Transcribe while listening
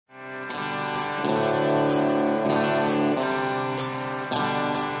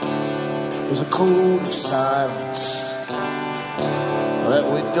There's a code of silence that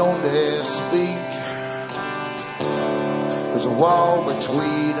we don't dare speak. There's a wall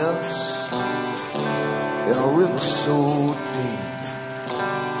between us and a river so deep.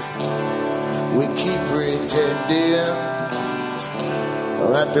 We keep pretending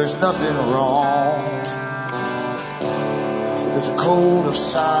that there's nothing wrong. There's a code of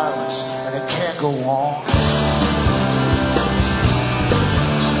silence and it can't go on.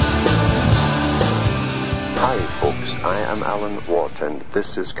 Hi folks, I am Alan Watt and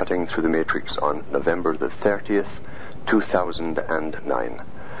this is Cutting Through the Matrix on November the 30th, 2009.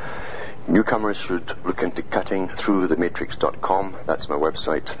 Newcomers should look into cuttingthroughthematrix.com. That's my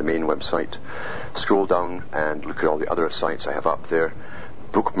website, the main website. Scroll down and look at all the other sites I have up there.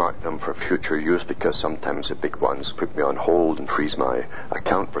 Bookmark them for future use because sometimes the big ones put me on hold and freeze my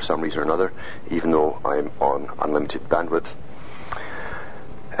account for some reason or another, even though I'm on unlimited bandwidth.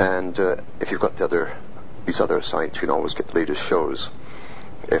 And if you've got these other sites, you can always get the latest shows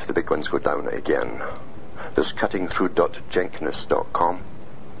if the big ones go down again. There's cuttingthrough.jenkins.com,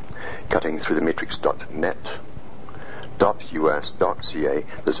 cuttingthroughthematrix.net, .us.ca,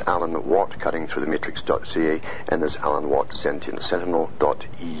 there's Alan Watt, cuttingthroughthematrix.ca, and there's Alan Watt,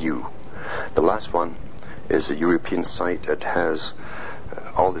 sentientsentinel.eu. The last one is a European site. It has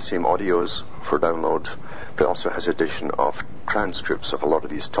all the same audios for download, but also has addition of transcripts of a lot of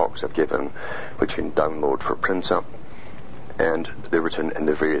these talks I've given, which you can download for print up, and they're written in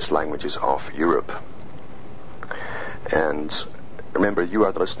the various languages of Europe. And remember, you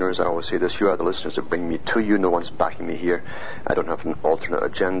are the listeners. I always say this: you are the listeners that bring me to you. No one's backing me here. I don't have an alternate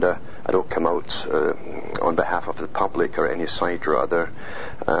agenda. I don't come out on behalf of the public or any side or other,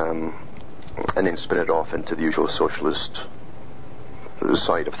 and then spin it off into the usual socialist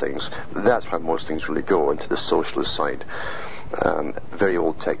side of things. That's how most things really go, into the socialist side. Very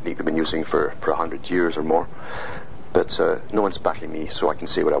old technique they've been using for 100 years or more. But no one's backing me, so I can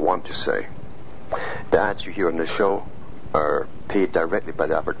say what I want to say. The ads you hear on the show are paid directly by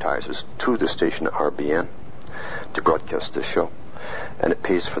the advertisers to the station RBN to broadcast this show, and it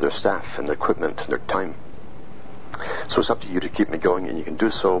pays for their staff and their equipment and their time. So it's up to you to keep me going, and you can do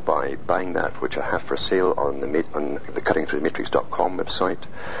so by buying that which I have for sale on the cuttingthroughthematrix.com website.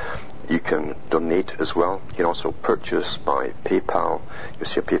 You can donate as well. You can also purchase by PayPal. You'll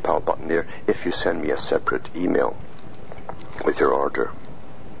see a PayPal button there if you send me a separate email with your order.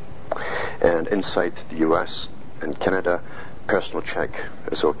 And inside the US and Canada, personal check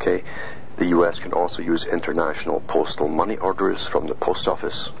is okay. The US can also use international postal money orders from the post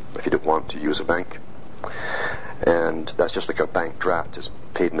office if you don't want to use a bank. And that's just like a bank draft. It's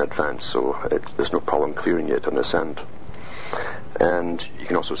paid in advance, so there's no problem clearing it on this end. And you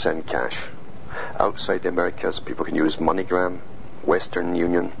can also send cash. Outside the Americas, people can use MoneyGram, Western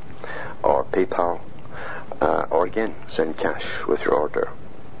Union, or PayPal, or again, send cash with your order.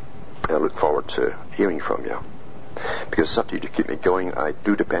 I look forward to hearing from you, because it's up to you to keep me going. I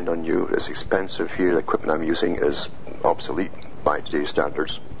do depend on you. It's expensive here. The equipment I'm using is obsolete by today's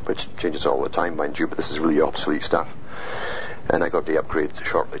standards, which changes all the time, mind you, but this is really obsolete stuff. And I got to upgrade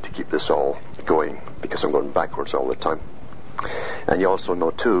shortly to keep this all going, because I'm going backwards all the time. And you also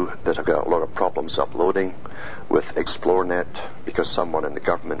know too that I've got a lot of problems uploading with ExploreNet, because someone in the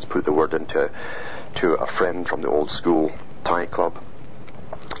government's put the word into a friend from the old school Thai club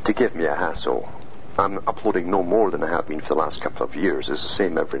to give me a hassle. I'm uploading no more than I have been for the last couple of years. It's the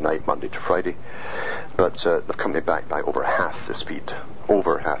same every night, Monday to Friday. But they've come me back by over half the speed,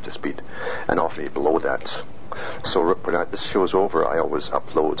 and often below that. So when this show's over, I always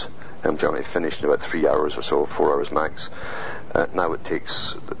upload. I'm generally finished in about 3 hours or so, 4 hours max. Now it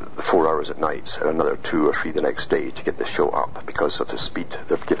takes 4 hours at night and another 2 or 3 the next day to get the show up because of the speed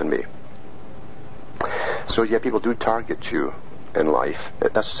they've given me. So yeah, people do target you in life.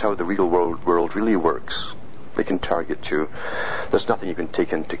 That's how the real world really works. They can target you. There's nothing you can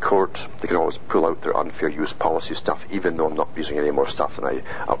take into court. They can always pull out their unfair use policy stuff, even though I'm not using any more stuff than I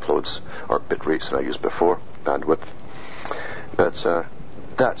uploads or bit rates than I used before, bandwidth. But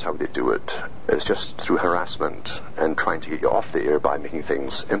that's how they do it. It's just through harassment and trying to get you off the air by making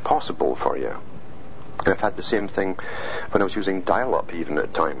things impossible for you. And I've had the same thing when I was using dial-up even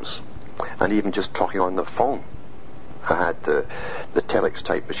at times, and even just talking on the phone. I had the telex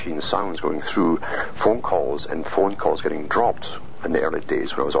type machine sounds going through phone calls, and phone calls getting dropped in the early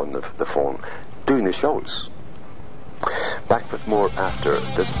days when I was on the phone doing the shows. Back with more after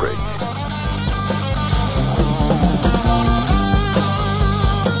this break.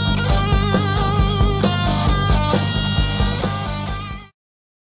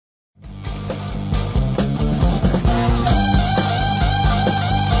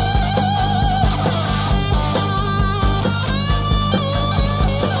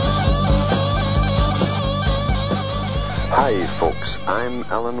 Matrix. I'm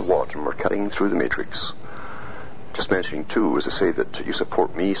Alan Watt, and we're cutting through the Matrix. Just mentioning, too, as I say, that you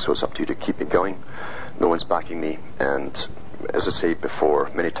support me, so it's up to you to keep me going. No one's backing me, and as I say before,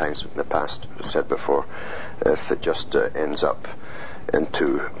 many times in the past, I've said before, if it just ends up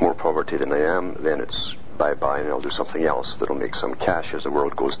into more poverty than I am, then it's bye-bye, and I'll do something else that'll make some cash as the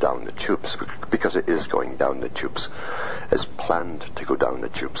world goes down the tubes, because it is going down the tubes. It's planned to go down the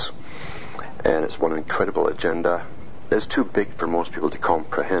tubes. And it's one incredible agenda. It's too big for most people to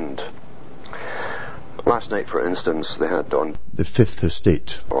comprehend. Last night, for instance, they had on The Fifth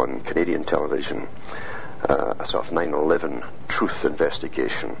Estate on Canadian television a sort of 9/11 truth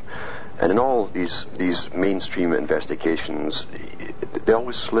investigation. And in all these mainstream investigations, they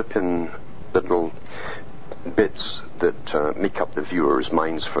always slip in little bits that make up the viewers'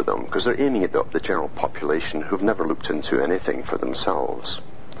 minds for them, because they're aiming at the general population who've never looked into anything for themselves.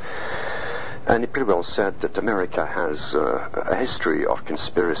 And they pretty well said that America has a history of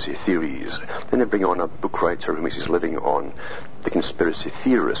conspiracy theories. Then they bring on a book writer who makes his living on the conspiracy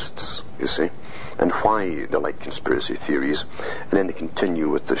theorists, you see, and why they like conspiracy theories. And then they continue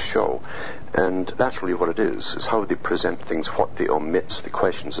with the show. And that's really what it is how they present things, what they omit, the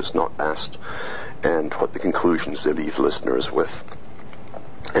questions that's not asked, and what the conclusions they leave listeners with.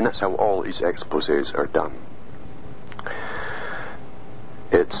 And that's how all these exposés are done.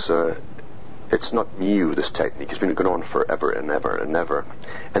 It's not new, this technique. It's been going on forever and ever and ever.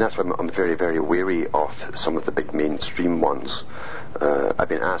 And that's why I'm very, very wary of some of the big mainstream ones. I've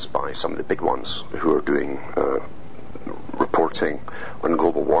been asked by some of the big ones who are doing reporting on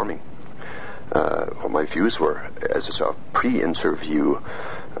global warming what my views were as a sort of pre-interview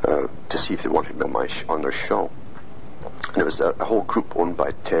to see if they wanted me on their show. And it was a whole group owned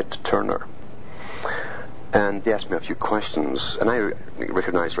by Ted Turner. And they asked me a few questions, and I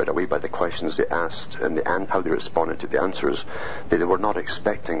recognized right away by the questions they asked and how they responded to the answers that they were not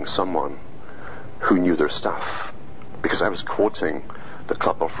expecting someone who knew their stuff. Because I was quoting the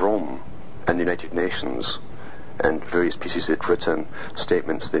Club of Rome and the United Nations and various pieces they'd written,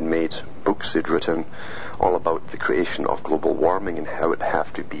 statements they'd made, books they'd written, all about the creation of global warming and how it would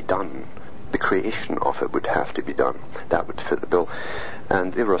have to be done. The creation of it would have to be done. That would fit the bill.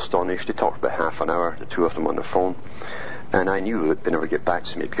 And they were astonished. They talked about half an hour, the two of them on the phone. And I knew that they'd never get back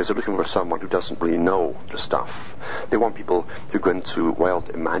to me because they're looking for someone who doesn't really know the stuff. They want people who go into wild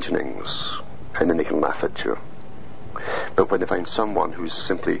imaginings and then they can laugh at you. But when they find someone who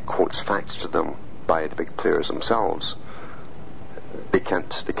simply quotes facts to them by the big players themselves, they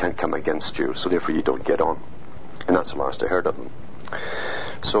can't come against you. So therefore you don't get on. And that's the last I heard of them.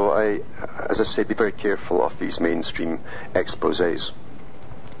 So as I say, be very careful of these mainstream exposés.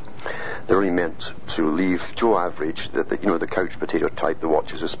 They're really meant to leave Joe Average, the couch potato type that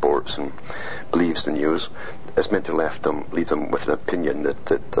watches the sports and believes the news. It's meant to leave them with an opinion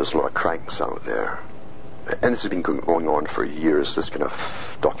that there's a lot of cranks out there. And this has been going on for years, this kind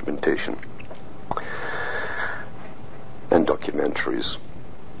of documentation and documentaries.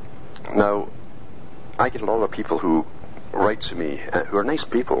 Now, I get a lot of people who write to me, who are nice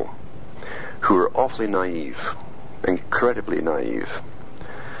people, who are awfully naive, incredibly naive,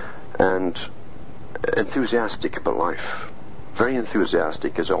 and enthusiastic about life. Very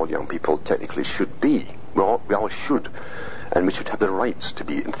enthusiastic, as all young people technically should be. We all should, and we should have the right to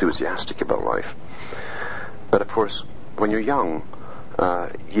be enthusiastic about life. But of course, when you're young,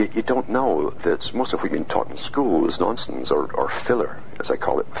 you don't know that most of what you've been taught in school is nonsense, or filler, as I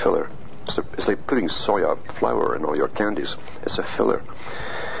call it, filler. It's like putting soya flour in all your candies. It's a filler.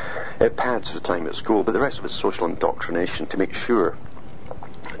 It pads the time at school, but the rest of it's social indoctrination to make sure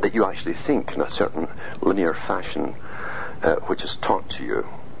that you actually think in a certain linear fashion which is taught to you.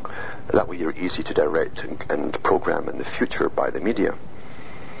 That way you're easy to direct and program in the future by the media.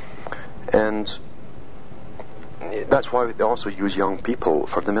 And that's why they also use young people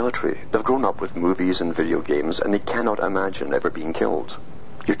for the military. They've grown up with movies and video games, and they cannot imagine ever being killed.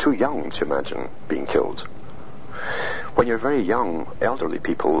 You're too young to imagine being killed. When you're very young, elderly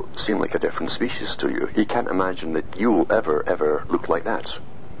people seem like a different species to you. You can't imagine that you will ever look like that.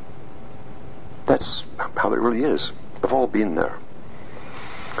 That's how it really is. We've all been there.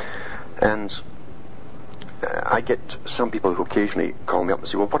 And I get some people who occasionally call me up and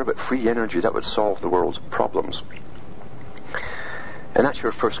say, well, what about free energy? That would solve the world's problems. And that's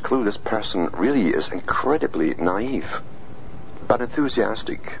your first clue. This person really is incredibly naive, but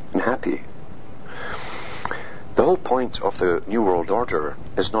enthusiastic and happy. The whole point of the New World Order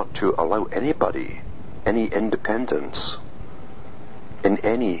is not to allow anybody any independence in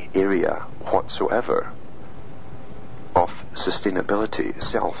any area whatsoever of sustainability,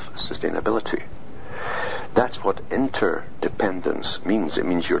 self-sustainability. That's what interdependence means. It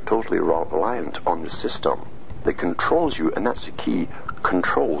means you're totally reliant on the system that controls you, and that's the key,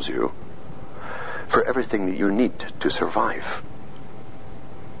 controls you for everything that you need to survive.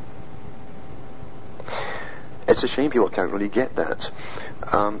 It's a shame people can't really get that.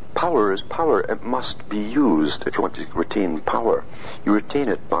 Power is power. It must be used if you want to retain power. You retain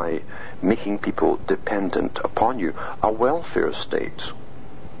it by making people dependent upon you. A welfare state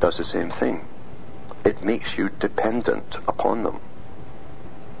does the same thing. It makes you dependent upon them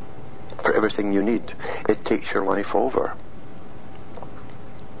for everything you need. It takes your life over.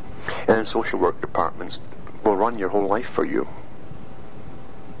 And social work departments will run your whole life for you.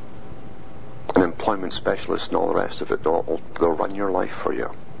 And employment specialists and all the rest of it, they'll run your life for you.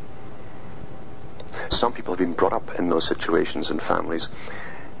 Some people have been brought up in those situations in families,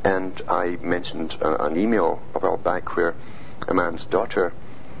 and I mentioned an email a while back where a man's daughter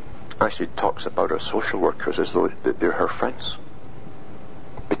actually talks about her social workers as though they're her friends,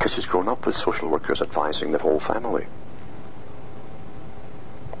 because she's grown up with social workers advising the whole family.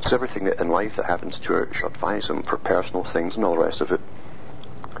 So everything that in life that happens to her, she'll advise them for personal things and all the rest of it.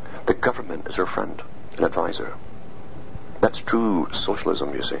 The government is her friend, an advisor. That's true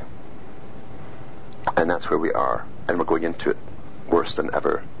socialism, you see. And that's where we are, and we're going into it worse than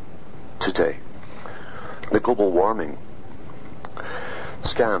ever today. The global warming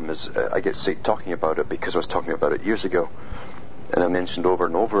scam is, I get sick talking about it because I was talking about it years ago, and I mentioned over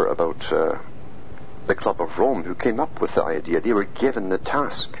and over about the Club of Rome, who came up with the idea. They were given the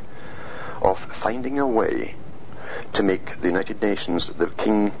task of finding a way to make the United Nations the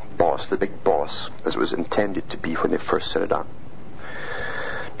king boss, the big boss, as it was intended to be when they first set it up,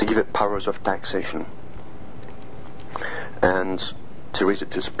 to give it powers of taxation, and to raise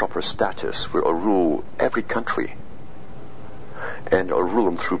it to its proper status, where it'll rule every country, and it'll rule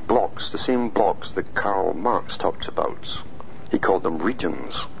them through blocks, the same blocks that Karl Marx talked about. He called them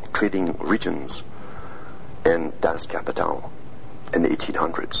regions, trading regions, in Das Kapital in the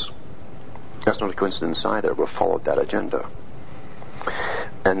 1800s. That's not a coincidence either. We've followed that agenda.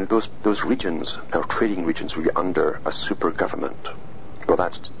 And those regions, our trading regions, will be under a super government. Well,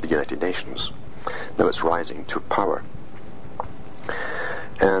 that's the United Nations. Now it's rising to power.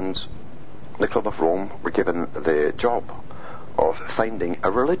 And the Club of Rome were given the job of finding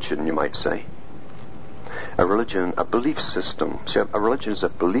a religion, you might say. A religion, a belief system. See, a religion is a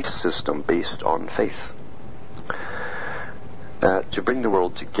belief system based on faith. To bring the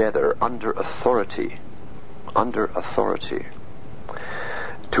world together under authority,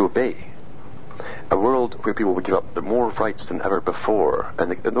 to obey. A world where people would give up more rights than ever before.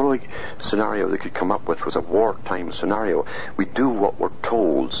 And the only scenario they could come up with was a wartime scenario. We do what we're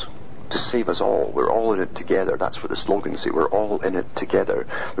told to save us all. We're all in it together. That's what the slogans say. We're all in it together.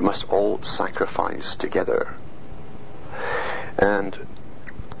 We must all sacrifice together. And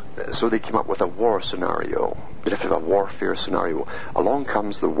so they came up with a war scenario. You'd have to have a warfare scenario. Along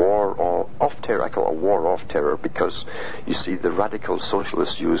comes the war of terror. I call it a war of terror because, you see, the radical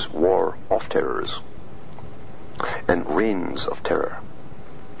socialists use war of terrors and reigns of terror.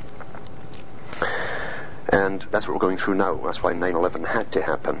 And that's what we're going through now. That's why 9/11 had to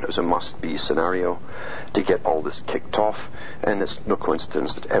happen. It was a must-be scenario to get all this kicked off. And it's no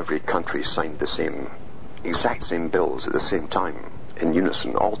coincidence that every country signed the exact same bills at the same time, in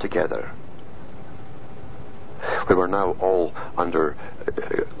unison, all together. We were now all under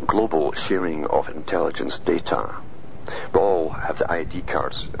global sharing of intelligence data. We all have the ID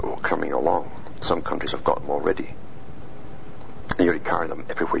cards coming along. Some countries have got them already. And you carry them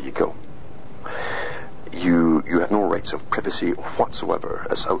everywhere you go. You have no rights of privacy whatsoever.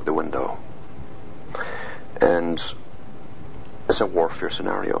 It's out the window. And it's a warfare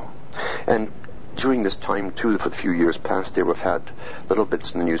scenario. And during this time, too, for the few years past there, we've had little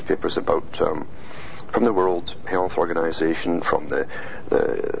bits in the newspapers about, from the World Health Organization, from the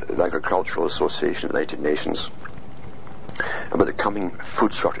Agricultural Association of the United Nations, about the coming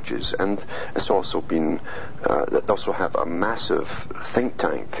food shortages. And it's also been, they also have a massive think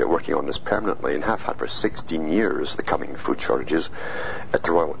tank working on this permanently, and have had for 16 years, the coming food shortages, at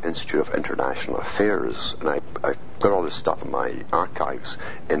the Royal Institute of International Affairs. And I've got all this stuff in my archives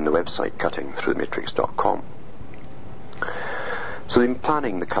in the website cuttingthroughthematrix.com. So they've been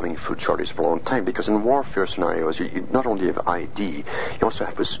planning the coming food shortage for a long time, because in warfare scenarios you not only have ID, you also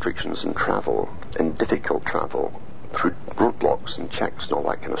have restrictions in travel, and difficult travel, through roadblocks and checks and all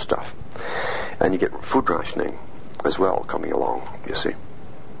that kind of stuff. And you get food rationing as well coming along, you see.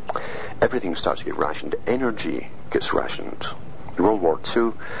 Everything starts to get rationed. Energy gets rationed. In World War II,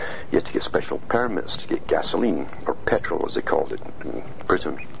 you had to get special permits to get gasoline, or petrol as they called it in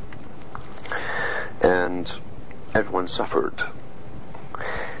Britain. and everyone suffered.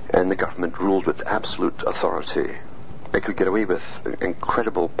 And the government ruled with absolute authority. They could get away with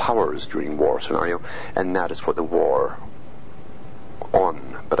incredible powers during war scenario, and that is what the war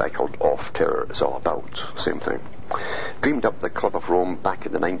on, but I called off terror, is all about. Same thing. Dreamed up the Club of Rome back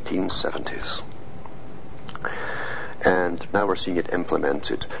in the 1970s. And now we're seeing it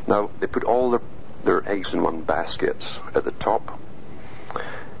implemented. Now, they put all their eggs in one basket at the top.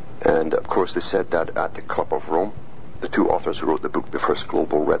 And, of course, they said that at the Club of Rome. The two authors who wrote the book, The First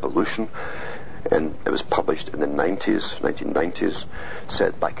Global Revolution, and it was published in the 1990s,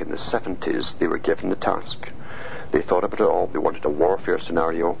 said back in the 70s they were given the task. They thought about it all. They wanted a warfare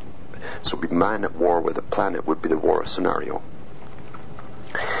scenario. So be man at war with the planet would be the war scenario.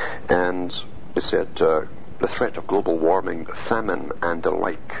 And they said the threat of global warming, famine, and the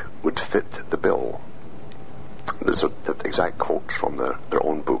like would fit the bill. There's the exact quote from their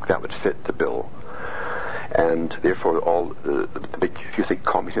own book. That would fit the bill. And therefore, all the big, if you think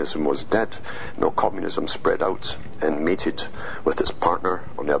communism was dead, no, communism spread out and mated with its partner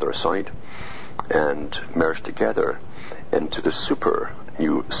on the other side and merged together into the super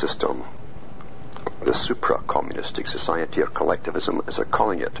new system, the supra-communistic society, or collectivism as they're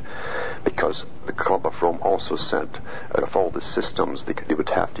calling it, because the Club of Rome also said out of all the systems they would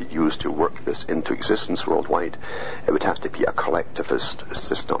have to use to work this into existence worldwide, it would have to be a collectivist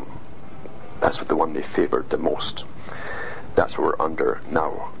system. That's the one they favoured the most. That's what we're under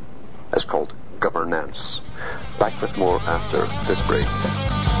now. It's called governance. Back with more after this break.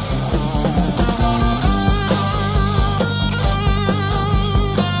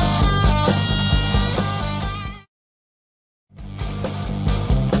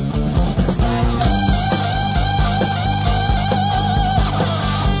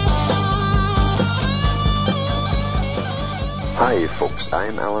 Hi folks,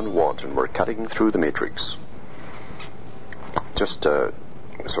 I'm Alan Watt and we're cutting through the matrix. Just sort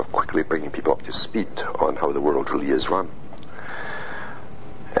of quickly bringing people up to speed on how the world really is run.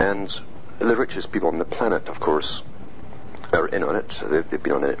 And the richest people on the planet, of course, are in on it. They've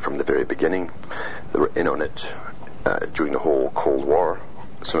been on it from the very beginning. They were in on it during the whole Cold War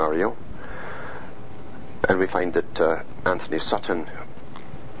scenario. And we find that Anthony Sutton,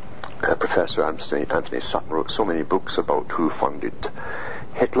 Professor Anthony Sutton, wrote so many books about who funded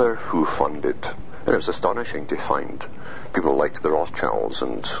Hitler, who funded, and it was astonishing to find people like the Rothschilds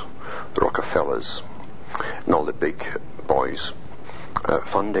and the Rockefellers and all the big boys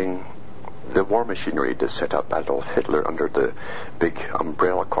funding the war machinery to set up Adolf Hitler under the big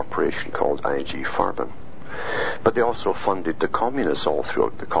umbrella corporation called IG Farben. But they also funded the communists all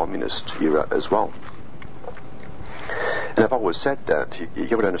throughout the communist era as well. And I've always said that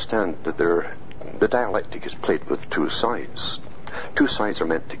you would understand that the dialectic is played with two sides. Two sides are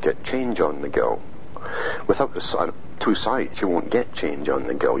meant to get change on the go. Without the two sides, you won't get change on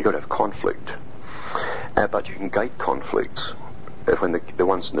the go. You've got to have conflict. But you can guide conflicts when the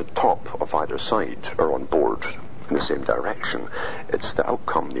ones on the top of either side are on board in the same direction. It's the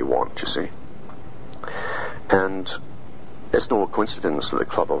outcome they want, you see. And it's no coincidence that the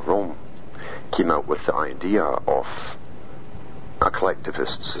Club of Rome came out with the idea of a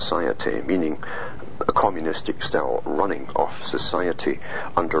collectivist society, meaning a communistic style running of society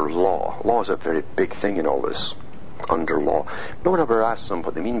under law. Law is a very big thing in all this. Under law. No one ever asks them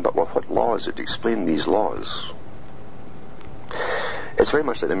what they mean, but what law is it? Explain these laws. It's very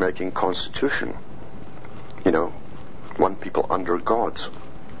much like the American Constitution. You know, one people under God.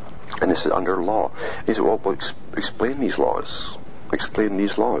 And this is under law. And he said, well, explain these laws. Explain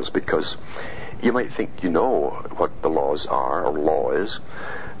these laws, because you might think you know what the laws are, or law is,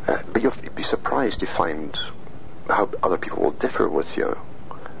 but you'll be surprised to find how other people will differ with you.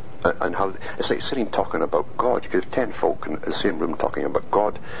 And how it's like sitting talking about God. You could have 10 folk in the same room talking about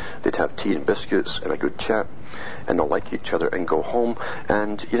God. They'd have tea and biscuits and a good chat, and they'll like each other and go home,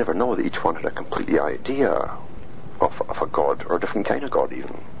 and you never know that each one had a completely idea of a God, or a different kind of God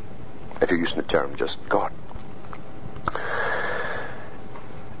even, if you're using the term just God.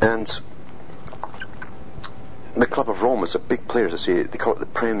 And the Club of Rome is a big player, as I say. They call it the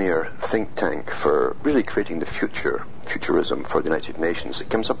premier think tank for really creating the futurism for the United Nations. It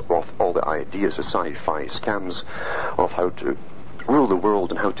comes up with all the ideas, the sci-fi scams of how to rule the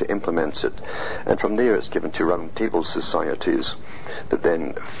world and how to implement it. And from there it's given to round table societies that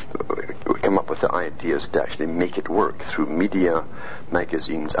then come up with the ideas to actually make it work through media,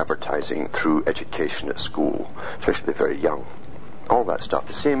 magazines, advertising, through education at school, especially the very young. All that stuff,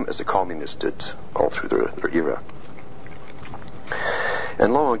 the same as the communists did all through their era.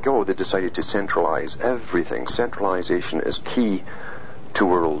 And long ago they decided to centralize everything. Centralization is key to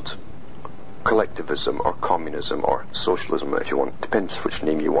world collectivism or communism or socialism, if you want, depends which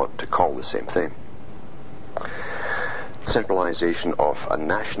name you want to call the same thing. Centralization of a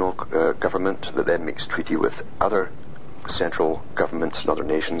national government that then makes treaty with other central governments and other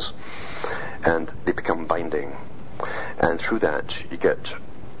nations, and they become binding. And through that, you get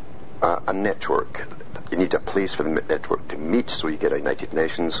a network. You need a place for the network to meet, so you get a United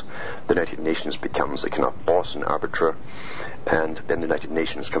Nations. The United Nations becomes the kind of boss and arbiter, and then the United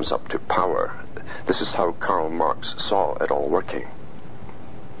Nations comes up to power. This is how Karl Marx saw it all working.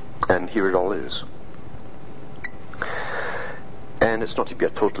 And here it all is. And it's not to be a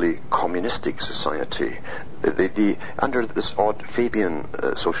totally communistic society. Under this odd Fabian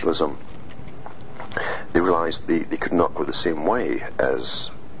socialism, they realized they could not go the same way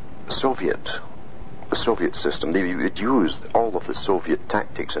as the Soviet system. They would use all of the Soviet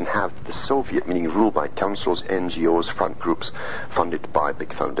tactics and have the Soviet, meaning ruled by councils, NGOs, front groups, funded by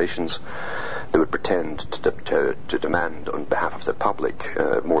big foundations. They would pretend to demand on behalf of the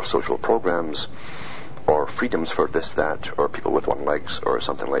public more social programs, or freedoms for this, that, or people with one legs, or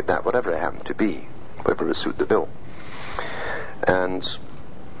something like that, whatever it happened to be, whatever would suit the bill. And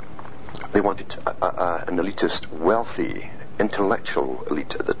they wanted an elitist, wealthy, intellectual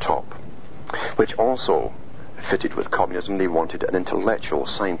elite at the top, which also fitted with communism. They wanted an intellectual,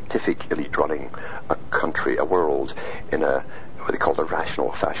 scientific elite running a country, a world, in what they called a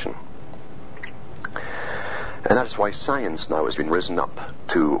rational fashion. And that's why science now has been risen up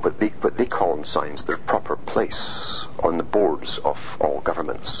to what they call in science their proper place on the boards of all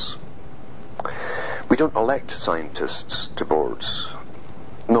governments. We don't elect scientists to boards.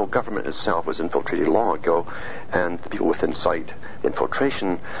 No, government itself was infiltrated long ago, and the people with inside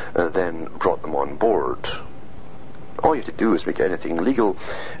infiltration then brought them on board. All you have to do is make anything legal,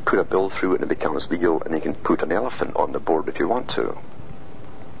 put a bill through it and it becomes legal, and you can put an elephant on the board if you want to.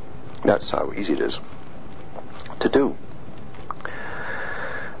 That's how easy it is to do.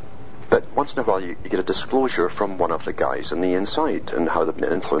 But once in a while you get a disclosure from one of the guys on the inside and how they've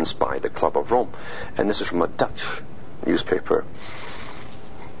been influenced by the Club of Rome. And this is from a Dutch newspaper.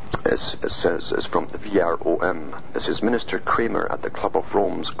 It says it's from the VROM. This is Minister Kramer at the Club of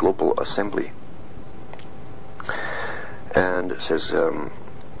Rome's Global Assembly. And it says,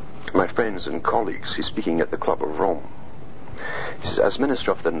 my friends and colleagues, he's speaking at the Club of Rome. He says, as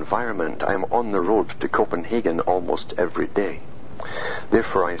Minister of the Environment, I am on the road to Copenhagen almost every day.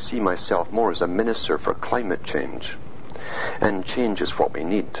 Therefore, I see myself more as a minister for climate change. And change is what we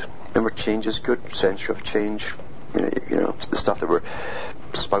need. Remember, change is good, century of change. You know, the stuff that we're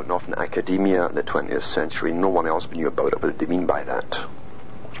spouting off in academia in the 20th century, no one else knew about it. What did they mean by that?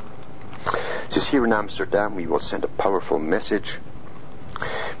 He says, here in Amsterdam, we will send a powerful message.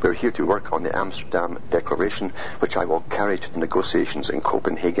 We're here to work on the Amsterdam Declaration, which I will carry to the negotiations in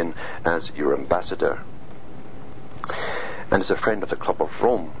Copenhagen as your ambassador. And as a friend of the Club of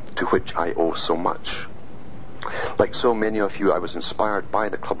Rome, to which I owe so much. Like so many of you, I was inspired by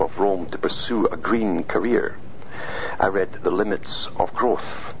the Club of Rome to pursue a green career. I read The Limits of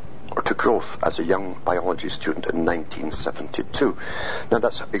Growth, or To Growth, as a young biology student in 1972. Now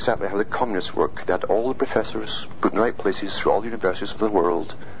that's exactly how the communists work. They had all the professors put in the right places through all the universities of the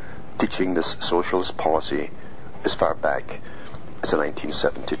world teaching this socialist policy as far back as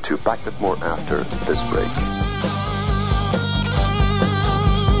 1972. Back with more after this break.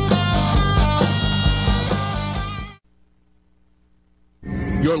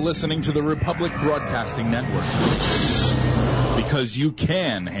 You're listening to the Republic Broadcasting Network, because you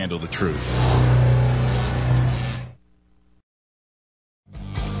can handle the truth.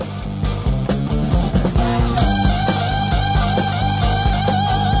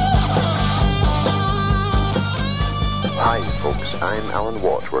 Hi folks, I'm Alan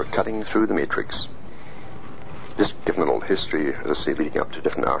Watt. We're cutting through the matrix. Just giving a little history, as I say, leading up to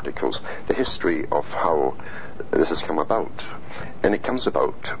different articles, the history of how this has come about. And it comes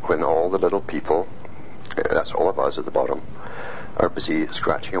about when all the little people, that's all of us at the bottom, are busy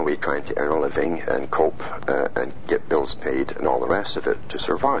scratching away trying to earn a living and cope and get bills paid and all the rest of it to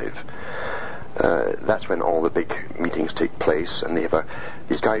survive. That's when all the big meetings take place, and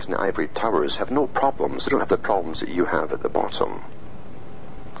these guys in the ivory towers have no problems. They don't have the problems that you have at the bottom.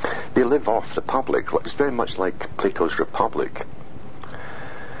 They live off the public. It's very much like Plato's Republic.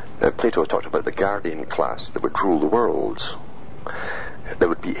 Plato talked about the guardian class that would rule the world. That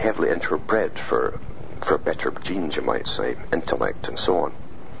would be heavily interbred for better genes, you might say, intellect and so on.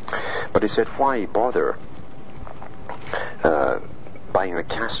 But he said, why bother buying a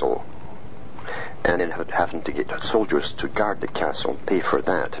castle and then having to get soldiers to guard the castle and pay for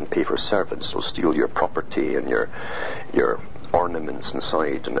that and pay for servants who'll steal your property and your ornaments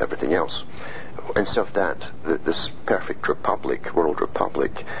inside and everything else. Instead of that, this perfect republic, world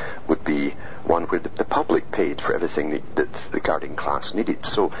republic, would be one where the public paid for everything that the guarding class needed.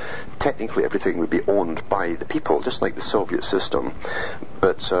 So technically everything would be owned by the people, just like the Soviet system.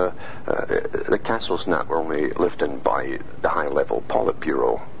 But the castles and that were only lived in by the high-level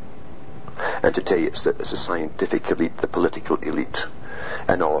Politburo. And today it's the scientific elite, the political elite,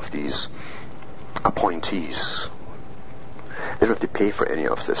 and all of these appointees. They don't have to pay for any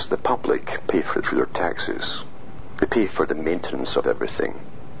of this. The public pay for it through their taxes. They pay for the maintenance of everything.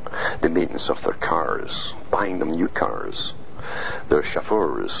 The maintenance of their cars, buying them new cars, their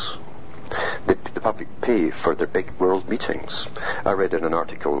chauffeurs. The public pay for their big world meetings. I read in an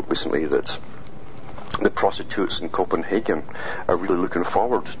article recently that the prostitutes in Copenhagen are really looking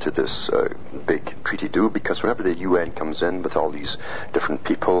forward to this big treaty do, because whenever the UN comes in with all these different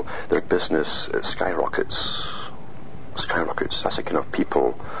people, their business skyrockets. Skyrockets. That's the kind of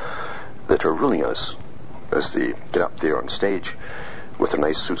people that are ruling us as they get up there on stage with their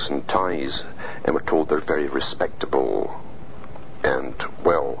nice suits and ties, and we're told they're very respectable and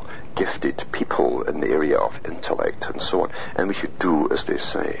well gifted people in the area of intellect and so on, and we should do as they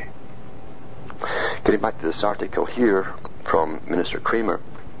say. Getting back to this article here from Minister Kramer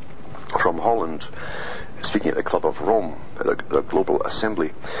from Holland, speaking at the Club of Rome, the Global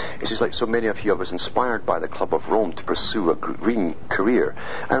Assembly, he says, like so many of you, I was inspired by the Club of Rome to pursue a green career.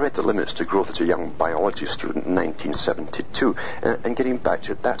 I read The Limits to Growth as a young biology student in 1972, and getting back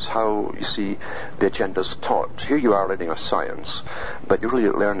to it, that's how, you see, the agenda's taught. Here you are learning a science, but you're really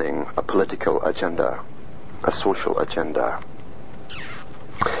learning a political agenda, a social agenda.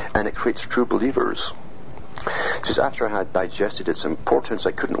 And it creates true believers. He says, after I had digested its importance,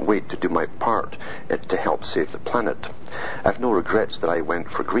 I couldn't wait to do my part to help save the planet. I have no regrets that I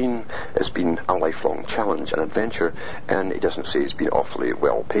went for green. It's been a lifelong challenge and adventure, and it doesn't say it's been awfully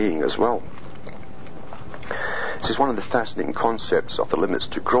well-paying as well. He says, one of the fascinating concepts of The Limits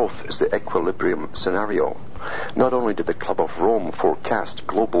to Growth is the equilibrium scenario. Not only did the Club of Rome forecast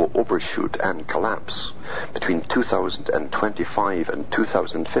global overshoot and collapse between 2025 and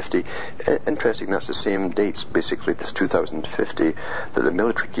 2050, interesting, that's the same dates, basically, this 2050, that the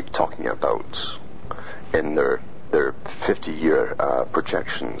military keep talking about in their 50-year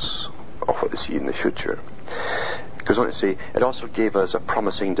projections of what they see in the future. It goes on to say, it also gave us a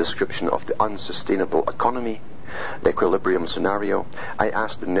promising description of the unsustainable economy, the equilibrium scenario. I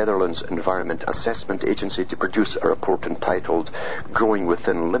asked the Netherlands Environment Assessment Agency to produce a report entitled Growing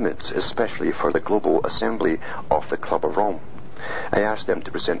Within Limits, especially for the Global Assembly of the Club of Rome. I asked them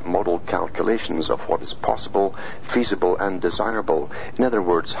to present model calculations of what is possible, feasible, and desirable. In other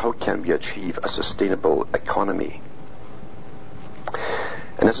words, how can we achieve a sustainable economy?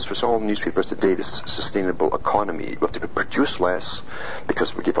 And this is for all newspapers today, this sustainable economy. We have to produce less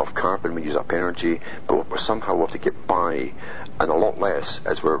because we give off carbon, we use up energy, but we're somehow we have to get by, and a lot less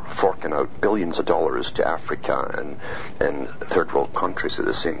as we're forking out billions of dollars to Africa and third world countries at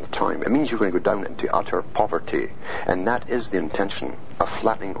the same time. It means you're going to go down into utter poverty, and that is the intention, a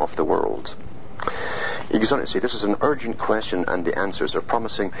flattening of the world. He goes on to say, this is an urgent question and the answers are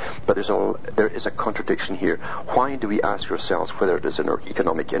promising, but there is a contradiction here. Why do we ask ourselves whether it is in our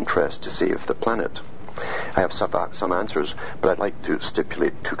economic interest to save the planet? I have some answers, but I'd like to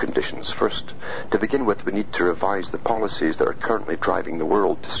stipulate two conditions. First, to begin with, we need to revise the policies that are currently driving the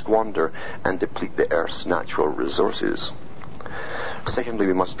world to squander and deplete the Earth's natural resources. Secondly,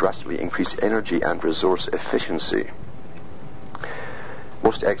 we must drastically increase energy and resource efficiency.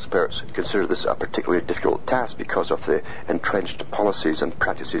 Most experts consider this a particularly difficult task because of the entrenched policies and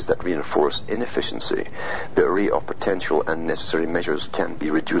practices that reinforce inefficiency. The array of potential and necessary measures can be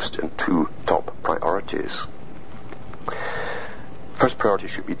reduced in two top priorities. First priority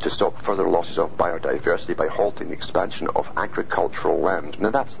should be to stop further losses of biodiversity by halting the expansion of agricultural land. Now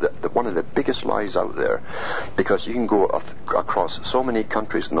that's one of the biggest lies out there, because you can go across so many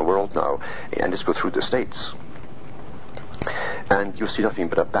countries in the world now and just go through the States, and you'll see nothing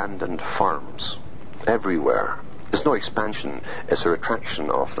but abandoned farms everywhere. There's no expansion, it's a retraction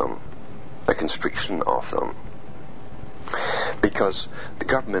of them, a constriction of them. Because the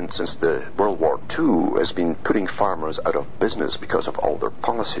government, since the World War II, has been putting farmers out of business because of all their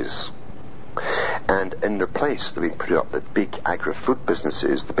policies. And in their place, they've been putting up the big agri-food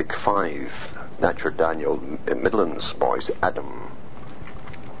businesses, the big five, that's your Daniel Midlands boys, Adam,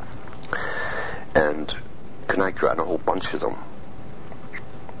 and Conagra, and a whole bunch of them,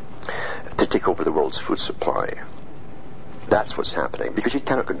 to take over the world's food supply. That's what's happening, because you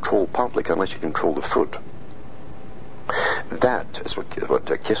cannot control public unless you control the food. That is what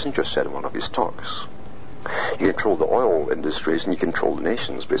Kissinger said in one of his talks. You control the oil industries and you control the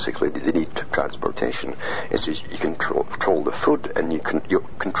nations, basically. They need transportation. It's just you control the food and you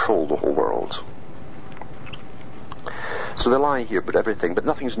control the whole world. So they lie here about everything, but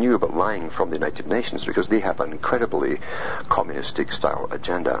nothing's new about lying from the United Nations because they have an incredibly communistic-style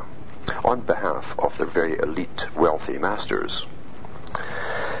agenda on behalf of their very elite, wealthy masters.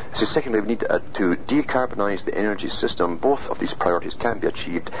 So secondly, we need to decarbonize the energy system. Both of these priorities can be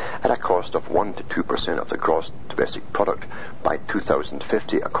achieved at a cost of 1 to 2% of the gross domestic product by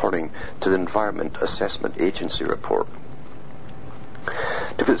 2050, according to the Environment Assessment Agency report.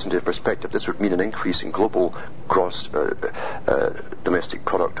 To put this into perspective, this would mean an increase in global gross domestic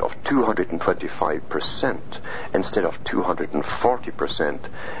product of 225% instead of 240%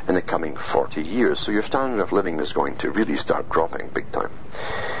 in the coming 40 years. So your standard of living is going to really start dropping big time.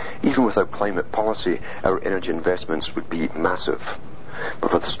 Even without climate policy, our energy investments would be massive.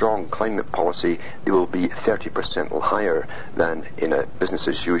 But with strong climate policy, they will be 30% higher than in a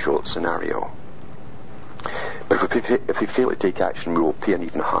business-as-usual scenario. But if we fail to take action, we will pay an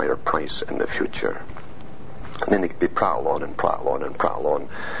even higher price in the future. And then they prattle on and prattle on and prattle on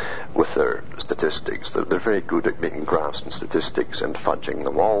with their statistics. They're very good at making graphs and statistics and fudging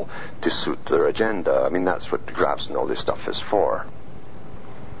them all to suit their agenda. I mean, that's what the graphs and all this stuff is for.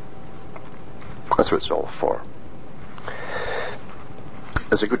 That's what it's all for.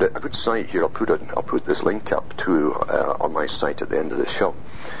 There's a good site here. I'll put this link up to on my site at the end of the show,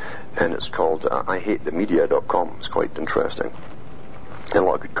 and it's called IHateTheMedia.com. It's quite interesting, and a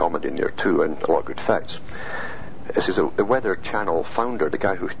lot of good comedy in there too, and a lot of good facts. This is the Weather Channel founder, the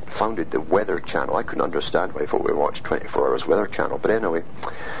guy who founded the Weather Channel. I couldn't understand why I thought we watched 24 Hours Weather Channel, but anyway.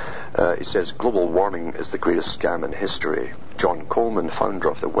 He says global warming is the greatest scam in history. John Coleman, founder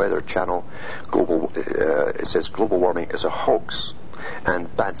of the Weather Channel, it says global warming is a hoax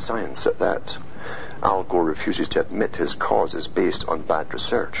and bad science at that. Al Gore refuses to admit his cause is based on bad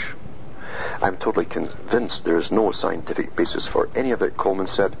research. I'm totally convinced there is no scientific basis for any of it, Coleman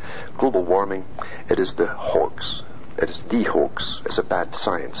said. Global warming, it is the hoax. It is the hoax. It's a bad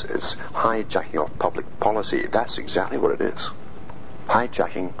science. It's hijacking of public policy. That's exactly what it is.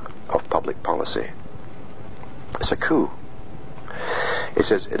 Hijacking of public policy. It's a coup. It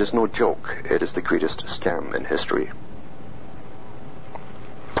says it is no joke. It is the greatest scam in history.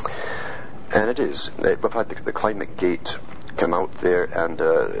 And it is. We've had the Climate Gate come out there, and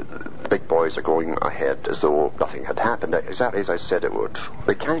the big boys are going ahead as though nothing had happened, exactly as I said it would.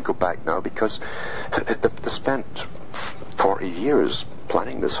 They can't go back now because they spent 40 years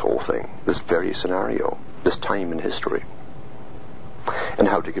planning this whole thing, this very scenario, this time in history, and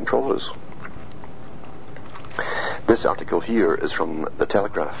how to control us. This article here is from The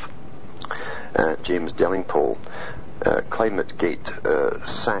Telegraph. James Delingpole. Climate Gate,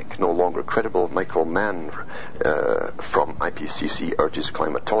 SAC no longer credible. Michael Mann from IPCC urges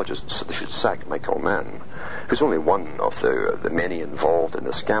climatologists that they should sack Michael Mann, who's only one of the many involved in the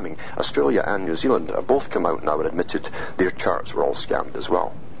scamming. Australia and New Zealand have both come out now and admitted their charts were all scammed as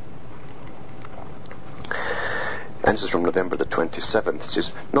well. And this is from November the 27th. It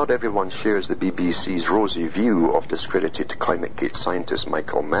says, not everyone shares the BBC's rosy view of discredited Climate Gate scientist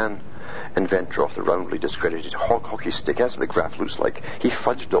Michael Mann, inventor of the roundly discredited hockey stick. That's what the graph looks like. He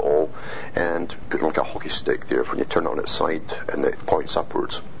fudged it all and put like a hockey stick there when you turn it on its side and it points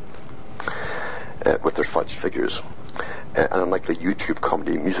upwards with their fudged figures. And unlike the YouTube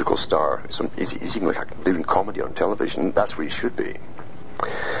comedy musical star, he's even like doing comedy on television. That's where he should be.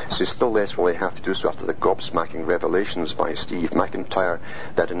 So still less will they have to do so after the gobsmacking revelations by Steve McIntyre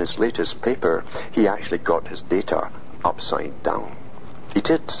that in his latest paper he actually got his data upside down. He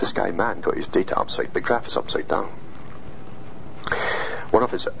did. This guy Mann got his data upside. The graph is upside down. One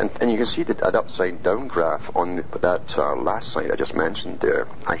of his, and you can see that upside down graph on that last site I just mentioned there,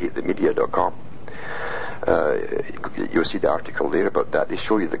 IHateTheMedia.com. You'll see the article there about that. They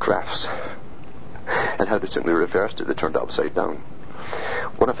show you the graphs and how they simply reversed it. They turned it upside down.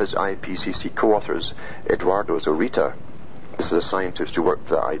 One of his IPCC co-authors, Eduardo Zorita, this is a scientist who worked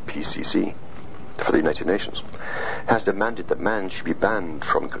for the IPCC, for the United Nations, has demanded that Mann should be banned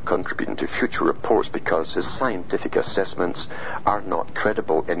from contributing to future reports because his scientific assessments are not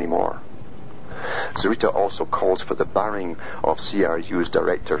credible anymore. Zorita also calls for the barring of CRU's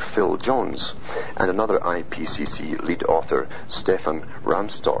director Phil Jones and another IPCC lead author, Stefan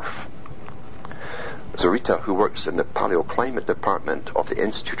Ramsdorff. Zorita, who works in the Paleoclimate Department of the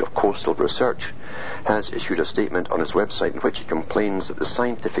Institute of Coastal Research, has issued a statement on his website in which he complains that the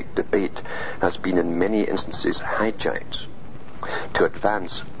scientific debate has been in many instances hijacked to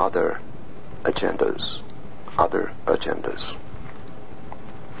advance other agendas.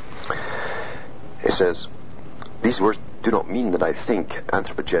 He says, these words do not mean that I think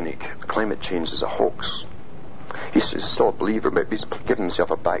anthropogenic climate change is a hoax. He's still a believer, but he's given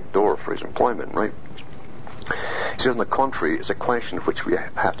himself a back door for his employment, right? He says, on the contrary, it's a question of which we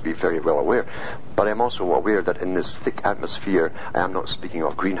have to be very well aware. But I'm also aware that in this thick atmosphere, I am not speaking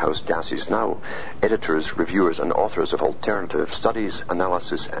of greenhouse gases now. Editors, reviewers, and authors of alternative studies,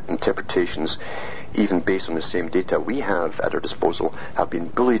 analysis, and interpretations, even based on the same data we have at our disposal, have been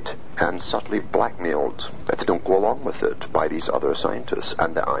bullied and subtly blackmailed if they don't go along with it by these other scientists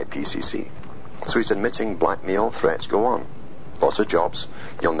and the IPCC. So he's admitting blackmail, threats go on. Lots of jobs,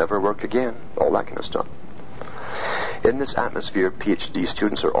 you'll never work again, all that kind of stuff. In this atmosphere, PhD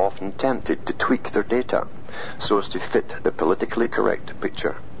students are often tempted to tweak their data so as to fit the politically correct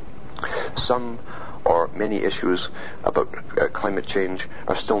picture. Some or many issues about climate change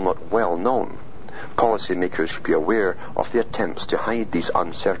are still not well known. Policymakers should be aware of the attempts to hide these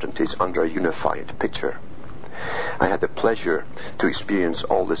uncertainties under a unified picture. I had the pleasure to experience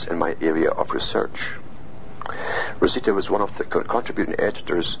all this in my area of research. Rosita was one of the contributing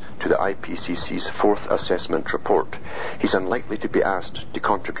editors to the IPCC's fourth assessment report. He's unlikely to be asked to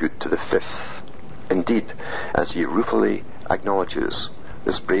contribute to the fifth. Indeed, as he ruefully acknowledges,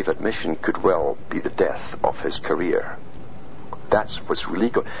 this brave admission could well be the death of his career. That's what's really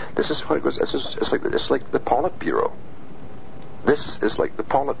good. This is how it goes. It's like the Politburo. This is like the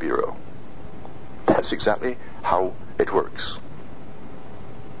Politburo. That's exactly how it works.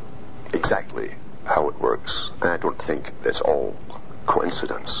 Exactly how it works. And I don't think it's all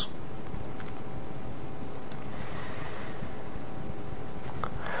coincidence.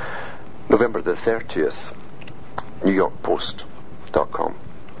 November the 30th, NewYorkPost.com.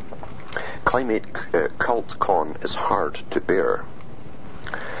 Climate cult con is hard to bear.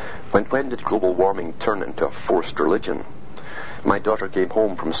 When did global warming turn into a forced religion? My daughter came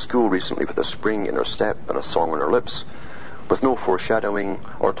home from school recently with a spring in her step and a song on her lips. With no foreshadowing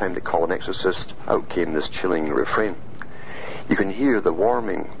or time to call an exorcist, out came this chilling refrain. You can hear the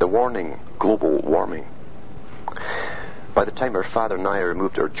warning, global warming. By the time her father and I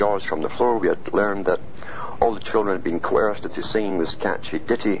removed our jaws from the floor, we had learned that all the children had been coerced into singing this catchy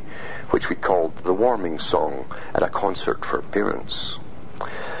ditty, which we called the warming song, at a concert for parents.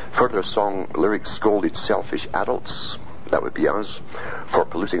 Further song lyrics scolded selfish adults, that would be us, for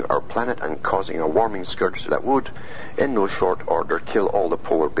polluting our planet and causing a warming scourge that would, in no short order, kill all the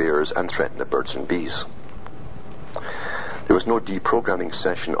polar bears and threaten the birds and bees. There was no deprogramming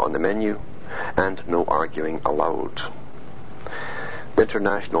session on the menu, and no arguing allowed. The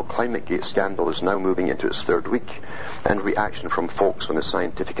international ClimateGate scandal is now moving into its third week, and reaction from folks on the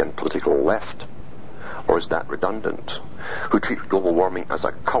scientific and political left, or is that redundant, who treat global warming as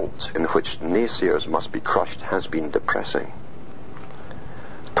a cult in which naysayers must be crushed, has been depressing.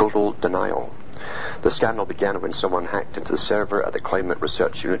 Total denial. The scandal began when someone hacked into the server at the Climate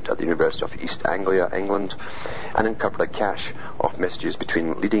Research Unit at the University of East Anglia, England, and uncovered a cache of messages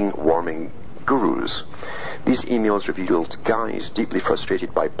between leading warming gurus. These emails revealed guys deeply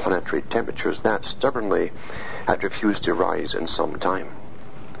frustrated by planetary temperatures that stubbornly had refused to rise in some time.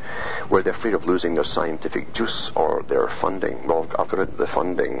 Were they afraid of losing their scientific juice or their funding? Well, I've got into the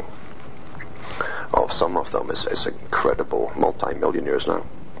funding of some of them. It's incredible, multi-millionaires now.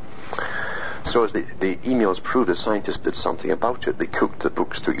 So as the emails prove, the scientists did something about it. They cooked the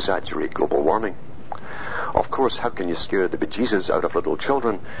books to exaggerate global warming. Of course, how can you scare the bejesus out of little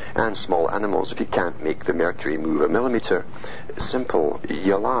children and small animals if you can't make the mercury move a millimeter? Simple,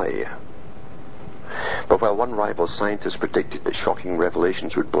 you lie. But while one rival scientist predicted that shocking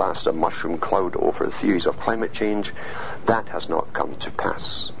revelations would blast a mushroom cloud over the theories of climate change, that has not come to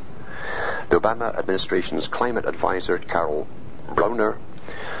pass. The Obama administration's climate advisor, Carol Browner,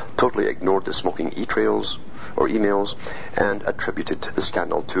 totally ignored the smoking e-trails or emails and attributed the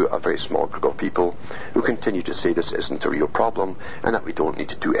scandal to a very small group of people who continue to say this isn't a real problem and that we don't need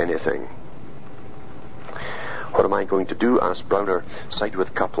to do anything. What am I going to do? Asked Browner. Side with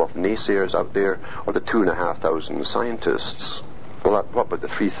a couple of naysayers out there, or the 2,500 scientists? Well, what about the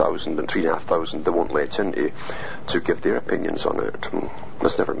 3,000 and 3,500 that won't let in to give their opinions on it?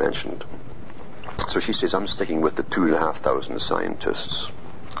 That's never mentioned. So she says, I'm sticking with the 2,500 scientists.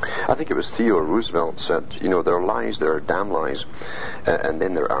 I think it was Theodore Roosevelt said, there are lies, there are damn lies, and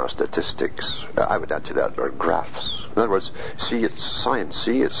then there are statistics. I would add to that, there are graphs. In other words, see, it's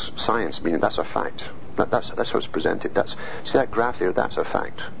science, meaning that's a fact. That's how it's presented. See that graph there, that's a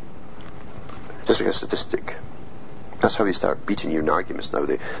fact. Just like a statistic. That's how we start beating you in arguments now.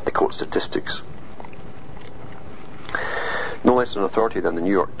 They quote statistics. No less an authority than the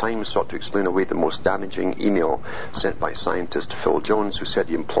New York Times sought to explain away the most damaging email sent by scientist Phil Jones, who said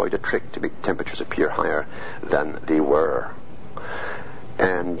he employed a trick to make temperatures appear higher than they were.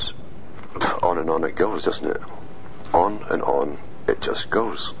 And on it goes, doesn't it? On and on it just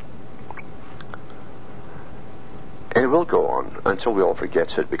goes. And it will go on until we all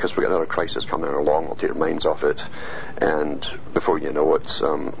forget it, because we've got another crisis coming along. We'll take our minds off it, and before you know it,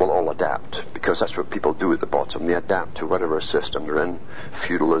 we'll all adapt, because that's what people do at the bottom. They adapt to whatever system they're in: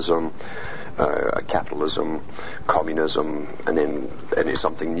 feudalism, capitalism, communism, and then it's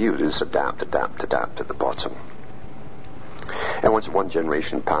something new. They just adapt at the bottom. And once one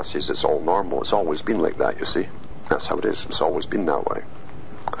generation passes, it's all normal. It's always been like that, you see. That's how it is. It's always been that way.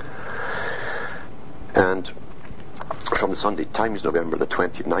 And from the Sunday Times, November the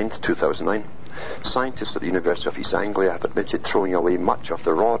 29th, 2009, scientists at the University of East Anglia have admitted throwing away much of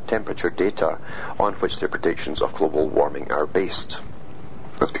the raw temperature data on which their predictions of global warming are based.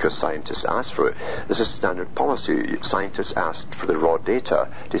 That's because scientists asked for it. This is standard policy. Scientists asked for the raw data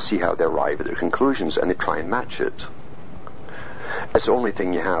to see how they arrive at their conclusions, and they try and match it. It's the only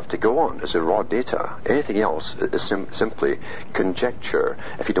thing you have to go on, is the raw data. Anything else is simply conjecture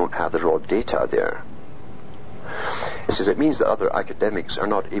if you don't have the raw data there. It says it means that other academics are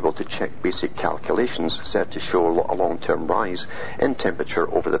not able to check basic calculations said to show a long-term rise in temperature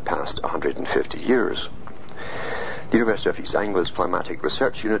over the past 150 years. The University of East Anglia's Climatic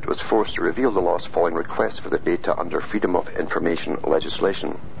Research Unit was forced to reveal the loss following requests for the data under Freedom of Information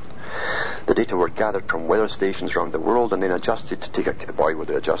legislation. The data were gathered from weather stations around the world and then adjusted to take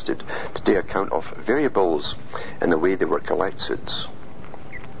account of variables in the way they were collected.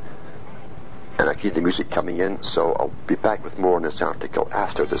 And I hear the music coming in, so I'll be back with more on this article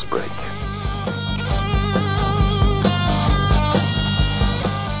after this break.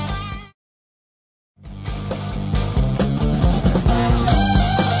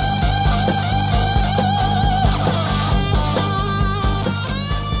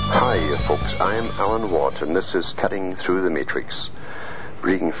 Hi folks, I'm Alan Watt, and this is Cutting Through the Matrix,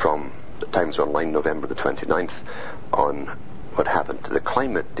 reading from the Times Online, November the 29th, on what happened to the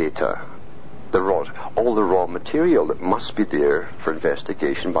climate data. All the raw material that must be there for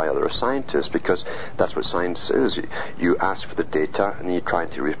investigation by other scientists, because that's what science is. You ask for the data and you try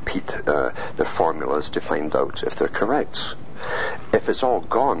to repeat the formulas to find out if they're correct. If it's all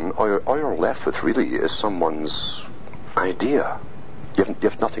gone, all you're left with really is someone's idea. You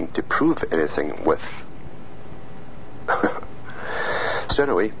have nothing to prove anything with. So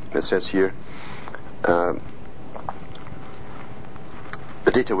anyway, it says here,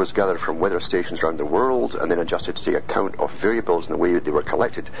 the data was gathered from weather stations around the world and then adjusted to take account of variables in the way they were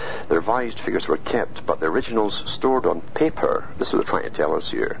collected. The revised figures were kept, but the originals stored on paper, this is what they're trying to tell us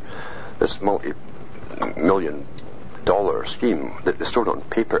here, this multi-million-dollar scheme that they stored on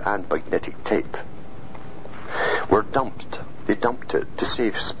paper and magnetic tape, were dumped. They dumped it to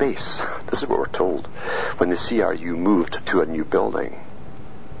save space. This is what we're told when the CRU moved to a new building.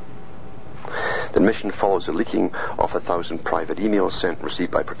 The mission follows the leaking of 1,000 private emails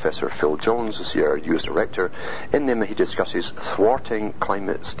received by Professor Phil Jones, the CRU's director. In them he discusses thwarting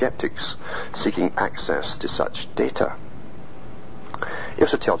climate skeptics seeking access to such data. He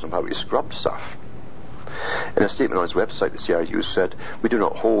also tells them how he scrubbed stuff. In a statement on his website, the CRU said, "We do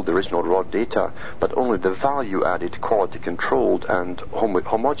not hold the original raw data, but only the value-added, quality-controlled and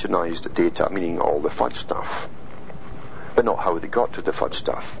homogenized data, meaning all the fudge stuff, but not how they got to the fudge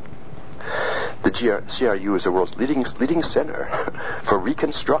stuff." The CRU is the world's leading center for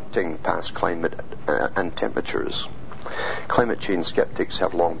reconstructing past climate and temperatures. Climate change skeptics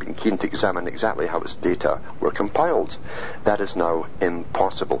have long been keen to examine exactly how its data were compiled. That is now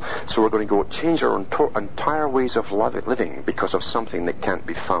impossible. So we're going to go change our entire ways of living because of something that can't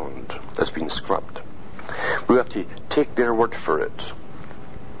be found, that's been scrubbed. We have to take their word for it.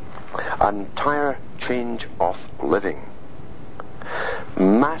 An entire change of living.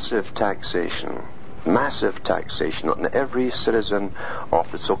 Massive taxation on every citizen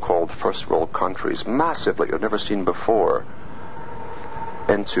of the so-called first world countries, massive like you've never seen before,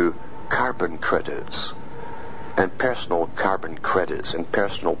 into carbon credits and personal carbon credits and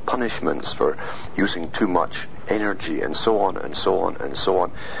personal punishments for using too much energy and so on and so on and so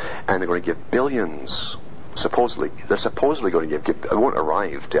on. And they're going to give billions. They're supposedly going to give, it won't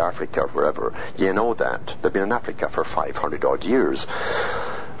arrive to Africa or wherever. You know that. They've been in Africa for 500 odd years.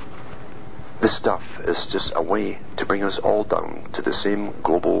 This stuff is just a way to bring us all down to the same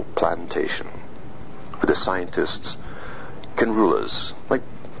global plantation, where the scientists can rule us. Like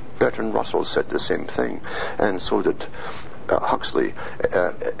Bertrand Russell said the same thing, and so did Huxley,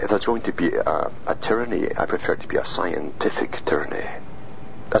 if there's going to be a tyranny, I prefer it to be a scientific tyranny.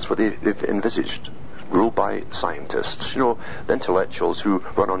 That's what they've envisaged. Ruled by scientists, the intellectuals who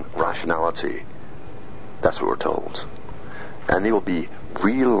run on rationality. That's what we're told. And they will be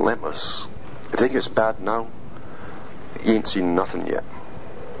relentless. If you think it's bad now, you ain't seen nothing yet.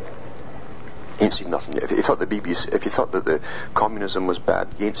 You ain't seen nothing yet. If you thought that the communism was bad,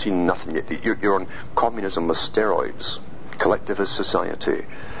 you ain't seen nothing yet. You're on communism with steroids, collectivist society,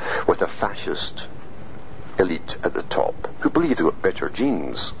 with a fascist elite at the top who believe they've got better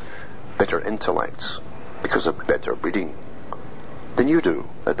genes, better intellects, because of better breeding than you do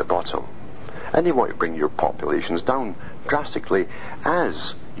at the bottom. And they want to bring your populations down drastically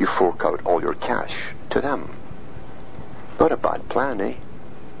as you fork out all your cash to them. Not a bad plan, eh?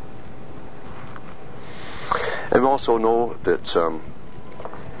 And we also know that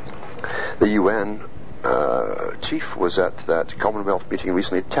the UN chief was at that Commonwealth meeting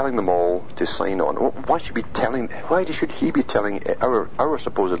recently telling them all to sign on. Why should he be telling our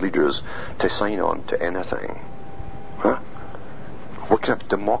supposed leaders to sign on to anything? Huh? What kind of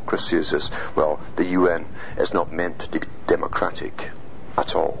democracy is this? Well, the UN is not meant to be democratic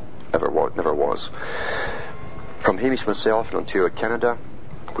at all. Never was. From Hamish myself in Ontario, Canada,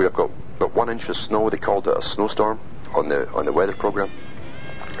 we have got about 1 inch of snow. They called it a snowstorm on the weather program.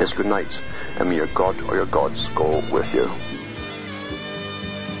 It's good night, and may your God or your gods go with you.